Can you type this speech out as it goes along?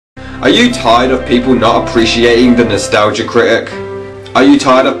Are you tired of people not appreciating the Nostalgia Critic? Are you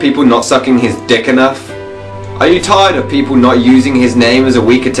tired of people not sucking his dick enough? Are you tired of people not using his name as a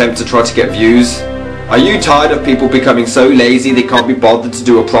weak attempt to try to get views? Are you tired of people becoming so lazy they can't be bothered to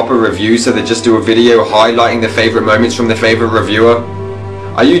do a proper review, so they just do a video highlighting their favourite moments from their favourite reviewer?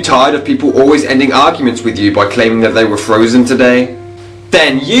 Are you tired of people always ending arguments with you by claiming that they were frozen today?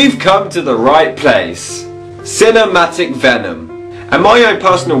 Then you've come to the right place. Cinematic Venom. At my own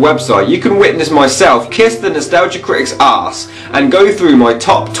personal website, you can witness myself kiss the Nostalgia Critic's ass and go through my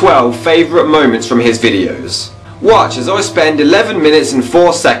top 12 favourite moments from his videos. Watch as I spend 11 minutes and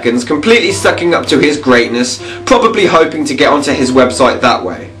 4 seconds completely sucking up to his greatness, probably hoping to get onto his website that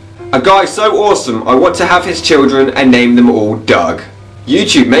way. A guy so awesome I want to have his children and name them all Doug.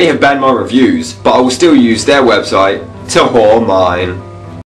 YouTube may have banned my reviews, but I will still use their website to whore mine.